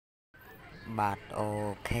បាទអូ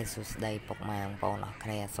ខេសួស្តីពុកម៉ែបងប្អូនអរគ្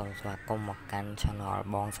នាសូមស្វាគមន៍មកកាន់ Channel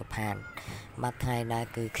បងសុផាតបាទថ្ងៃដែរ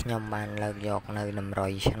គឺខ្ញុំបានលើកយកនៅតម្រុ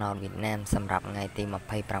យឆ្នោតវៀតណាមសម្រាប់ថ្ងៃទី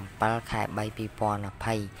27ខែ3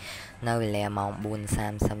 2020នៅវេលាម៉ោង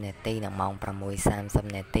 4:30 នាទីនិងម៉ោង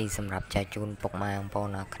 6:30 នាទីសម្រាប់ចែកជូនពុកម៉ែបងប្អូន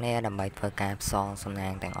អរគ្នាដើម្បីធ្វើការផ្សងសំណា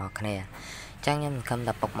ងទាំងអស់គ្នាចឹងខ្ញុំសង្ឃឹម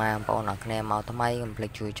ថាពុកម៉ែបងប្អូនអរគ្នាមកថ្មីកុំភ្លេច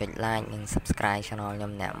ជួយចុច like និង subscribe Channel ខ្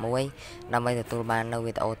ញុំអ្នកមួយដើម្បីទទួលបាននូវ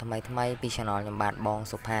វីដេអូថ្មីៗពី Channel ខ្ញុំបាទបង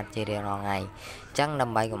សុផាតជារៀងរាល់ថ្ងៃចឹងដើ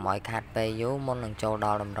ម្បីកុំឲ្យខាតពេលយូរមុននឹងចូលដ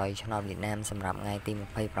ល់តម្រុយឆ្នោតវៀតណាមសម្រាប់ថ្ងៃទី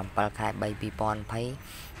27ខែ3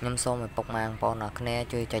 2020ខ្ញុំសូមឲ្យពុកម៉ែបងប្អូនអរគ្នា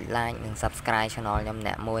ជួយចុច like និង subscribe Channel ខ្ញុំ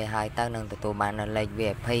អ្នកមួយហើយទៅនឹងទទួលបាននូវលេខ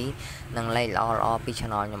VIP និងលេខល្អៗពី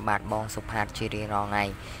Channel ខ្ញុំបាទបងសុផាតជារៀងរាល់ថ្ងៃ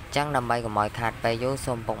ចឹងដើម្បីកុំឲ្យខាតពេលយូរ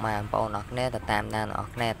សូមពុកម៉ែបងប្អូនអរគ្នាទៅតាមដានអរ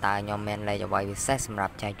គ្នាតើខ្ញុំមានលេខអ្វីពិសេសសម្រា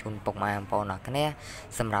ប់ចែកជូនពុកម៉ែបងប្អូនអរគ្នា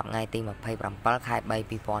សម្រាប់ថ្ងៃទី27ខែ3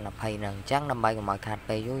 2020នឹងចឹងដើម្បីកុំឲ្យខាត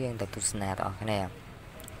ពេលយូរយើងទៅទស្សនាទាំងអស់គ្នា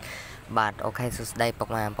បាទអូខេសួស្តីពុក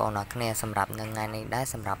ម៉ែបងប្អូនអរគ្នាសម្រាប់នៅថ្ងៃនេះដែរ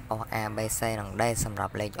សម្រាប់ប៉ុស ABC និង D សម្រា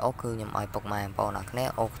ប់លេខអូគឺខ្ញុំឲ្យពុកម៉ែបងប្អូនអរគ្នា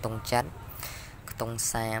អូខ្ទង់7ខ្ទង់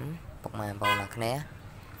30ពុកម៉ែបងប្អូនអរគ្នា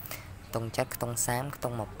ខ្ទង់7ខ្ទង់30ខ្ទ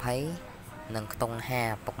ង់20និងខ្ទង់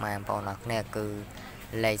50ពុកម៉ែបងប្អូនអរគ្នាគឺ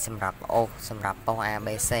លេខសម្រាប់អូសម្រាប់ប៉ុស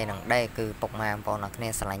ABC និង D គឺពុកម៉ែបងប្អូនអរគ្នា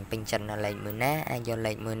ស្រឡាញ់ពេញចិត្តនៅលេខមួយណាអាចយក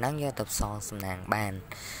លេខមួយហ្នឹងយកទៅផ្សងសំណាងបាន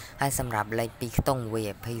ហើយសម្រាប់លេខ2ខ្ទង់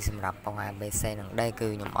VIP សម្រាប់ប៉ុស ABC និង D គឺ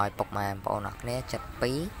ខ្ញុំឲ្យពុកម៉ែបងប្អូនអរគ្នា72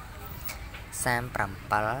 37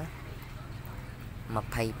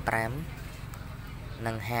 25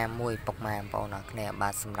និង51ពុកម៉ែបងប្អូនអរគ្នាបា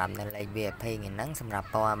ទសម្រាប់នៅលេខ VIP ហ្នឹងសម្រាប់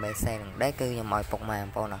ប៉ុស ABC និង D គឺខ្ញុំឲ្យពុកម៉ែបង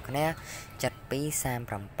ប្អូនអរគ្នា72 37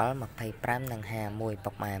 25និង51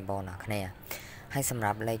ពុកម៉ែបងប្អូនអរគ្នាហើយសម្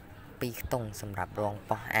រាប់លេខ2ខ្ទង់សម្រាប់រង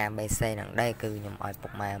ប៉ុស ABC និង D គឺខ្ញុំឲ្យពុ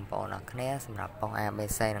កម៉ែបងប្អូនអរគ្នាសម្រាប់ប៉ុស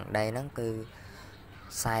ABC និង D ហ្នឹងគឺ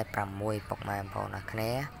46ពុកម៉ែបងប្អូនអរគ្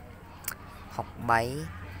នា63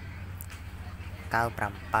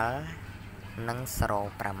 97និង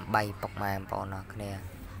08ពុកម៉ែបងប្អូនអរគ្នា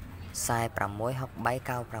46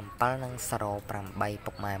 63 97និង08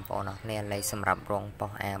ពុកម៉ែបងប្អូនអរគ្នាលេខសម្រាប់រងប៉ុ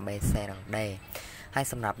ស ABC និង D ហើយ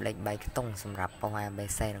សម្រាប់លេខ3ខ្ទង់សម្រាប់ប៉ុស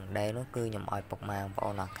ABC និង D នោះគឺខ្ញុំឲ្យពុកម៉ែបងប្អូ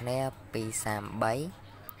នអរគ្នា233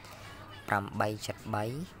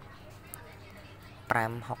 873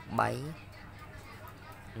 563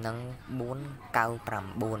និង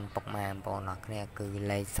499ពុកម៉ែបងប្អូនអរគ្នាគឺ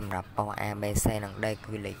លេខសម្រាប់ប៉ុស ABC និង D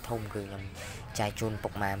គឺលេខធំគឺខ្ញុំចែកជូនពុ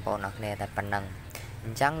កម៉ែបងប្អូនអរគ្នាតែប៉ុណ្ណឹងអ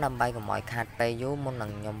ញ្ចឹងដើម្បីកុំឲ្យខាតពេលយូរមុននឹ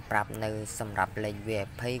ងខ្ញុំប្រាប់នៅសម្រាប់លេខ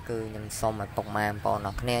VIP គឺខ្ញុំសូមឲ្យពុកម៉ែបងប្អូនអ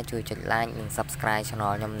រគ្នាជួយចុច like និង subscribe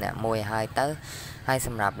Channel ខ្ញុំអ្នកមួយហើយទៅហើយស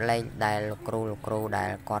ម្រាប់លេខដែលលោកគ្រូដែល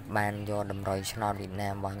គាត់បានយកតម្រុយឆ្នោតវៀតណា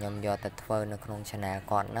មរបស់ខ្ញុំយកទៅធ្វើនៅក្នុង Channel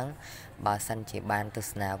គាត់ហ្នឹងបើសិនជាបានទស្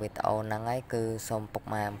សនាវីដេអូហ្នឹងហើយគឺសូមពុក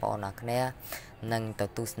ម៉ែបងប្អូនអរគ្នានឹងទៅ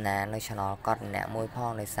ទស្សនានៅ Channel គាត់ម្នាក់មួយផ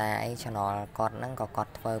ងដោយសារអី Channel គាត់ហ្នឹងក៏គា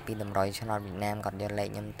ត់ធ្វើពីតម្រុយឆ្នោតវៀតណាមគាត់យកលេខ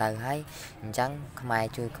ខ្ញុំទៅហើយអញ្ចឹងខ្មែរ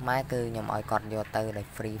ជួយខ្មែរគឺខ្ញុំឲ្យគាត់យកទៅដោយ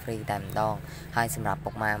free តែម្ដងហើយសម្រាប់ពុ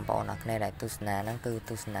កម៉ែបងប្អូនអរគ្នាដែលទស្សនាហ្នឹងគឺ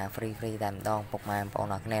ទស្សនា free តែម្ដងពុកម៉ែបងប្អូន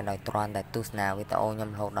អរគ្នាដោយគ្រាន់តែទស្សនាវីដេអូខ្ញុំ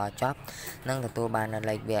រហូតដល់ចប់នឹងទទួលបាននៅ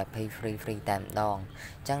លេខ VIP free តែម្ដង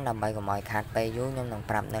អញ្ចឹងដើម្បីកុំឲ្យខាតពេលយូរខ្ញុំនឹង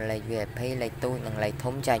ប្រាប់នៅលេខ VIP លេខទូចនិងលេខ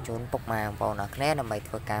ធំចែកជូនពុកម៉ែបងប្អូនអរគ្នាដើម្បី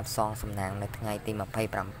ធ្វើការផ្សងសំណាងនៅថ្ងៃទី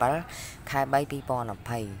27ខែ3 2020អ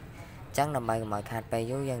ញ្ចឹងដើម្បីកុំឲ្យខាតពេល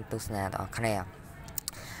យូរយើងទស្សនាដល់គ្នា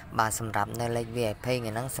បាទសម្រាប់នៅលេខ VIP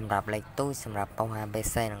ហ្នឹងសម្រាប់លេខទូចសម្រាប់ប៉ុស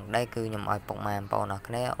ABC និង D គឺខ្ញុំឲ្យពុកម៉ែបងប្អូនអរ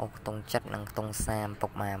គ្នាអូខ្ទង់7និងខ្ទង់30ពុ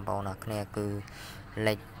កម៉ែបងប្អូនអរគ្នាគឺ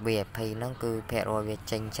លេខ VIP ហ្នឹងគឺភាគរយវា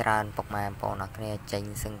ចេញច្រើនពុកម៉ែបងប្អូនអរគ្នាចេញ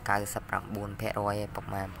សឹង 99% ឯពុក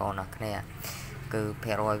ម៉ែបងប្អូនអរគ្នាគឺ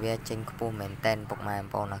ភាគរយវាចេញខ្ពស់មែនតែនពុកម៉ែបង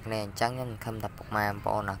ប្អូនអរគ្នាអញ្ចឹងខ្ញុំសង្ឃឹមថាពុកម៉ែបង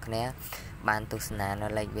ប្អូនអរគ្នាបានទស្សនានៅ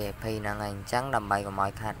លេខ VIP ហ្នឹងហើយអញ្ចឹងដើម្បីកុំឲ្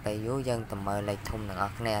យខាតពេលយូរយើងទៅមើលលេខធំទាំងអ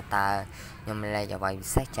ស់គ្នាតើខ្ញុំលេខអ្វីពិ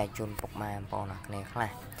សេសចែកជូនពុកម៉ែបងប្អូនអរគ្នាខ្លះ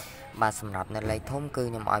បាទសម្រាប់នៅលេខធំគឺ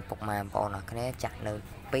ខ្ញុំឲ្យពុកម៉ែបងប្អូនអរគ្នាចាក់នៅ2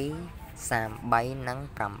 33និង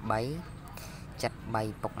8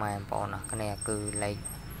 73ពុកម៉ែបងប្អូនអរគ្នាគឺលេខ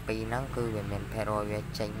2ហ្នឹងគឺវាមានភាគរយវា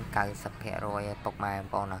ចេញ 90% ពុកម៉ែបង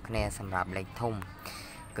ប្អូនអរគ្នាសម្រាប់លេខធំ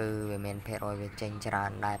គឺវាមានភាគរយវាចេញច្រើ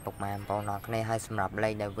នដែរពុកម៉ែបងប្អូនអរគ្នាហើយសម្រាប់លេ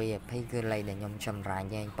ខដែល VIP គឺលេខដែលខ្ញុំចម្រាញ់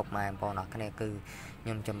ឯងពុកម៉ែបងប្អូនអរគ្នាគឺខ្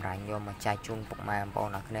ញុំចម្រាញ់យកមកចែកជូនពុកម៉ែបងប្អូន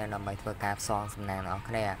អរគ្នាដើម្បីធ្វើការផ្សងសំណាងដល់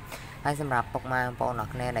គ្នាហើយសម្រាប់ពុកម៉ែបងប្អូនអរ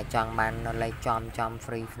គ្នាដែលចង់បាននៅលេខចំ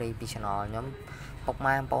free ពី Channel ខ្ញុំពុក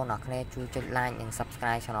ម៉ែបងប្អូនអរគ្នាជួយចុច like និង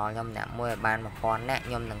subscribe Channel ខ្ញុំអ្នកមួយឲ្យបាន 1000 នាក់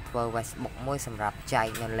ខ្ញុំនឹងធ្វើ Facebook មួយសម្រាប់ចែក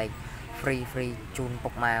នៅលេខ free ជូនពុ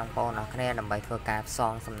កម៉ែបងប្អូនអរគ្នាដើម្បីធ្វើការផ្ស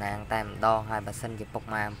ងសំណាងតែម្ដងហើយបើសិនជាពុក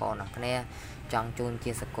ម៉ែបងប្អូនអរគ្នា ចង់ជូន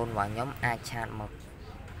ជាសកលរបស់ខ្ញុំអាចឆាតមក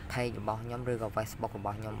page របស់ខ្ញុំឬក៏ Facebook រប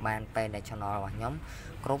ស់ខ្ញុំបានពេលដែល channel របស់ខ្ញុំ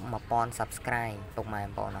គ្រប់ 1000 subscribe ពុកម៉ែបង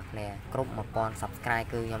ប្អូនគ្នាគ្រប់ 1000 subscribe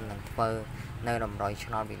គឺខ្ញុំនឹងធ្វើនៅតម្រុយ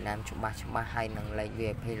channel វៀតណាមច្បាស់ហើយនឹងលេខ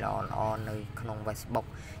VIP ល្អនៅក្នុង Facebook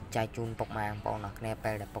ចែកជូនពុកម៉ែបងប្អូនគ្នា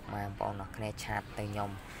ពេលដែលពុកម៉ែបងប្អូនគ្នាឆាតទៅខ្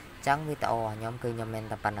ញុំចឹងវីដេអូរបស់ខ្ញុំគឺខ្ញុំមាន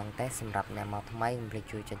តែប៉ុណ្្នឹងទេសម្រាប់អ្នកមកថ្មីកុំភ្លេច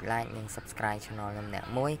ជួយចុច like និង subscribe channel ខ្ញុំអ្នក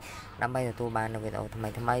មួយដើម្បីទទួលបាននូវវីដេអូថ្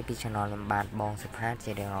មីពី channel ខ្ញុំបាទបងសុផាត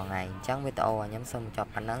ជារៀងរាល់ថ្ងៃអញ្ចឹងវីដេអូរបស់ខ្ញុំសូមបញ្ចប់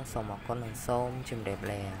ប៉ុណ្ណឹងសូមអរគុណនិងសូមជម្រាប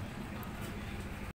លា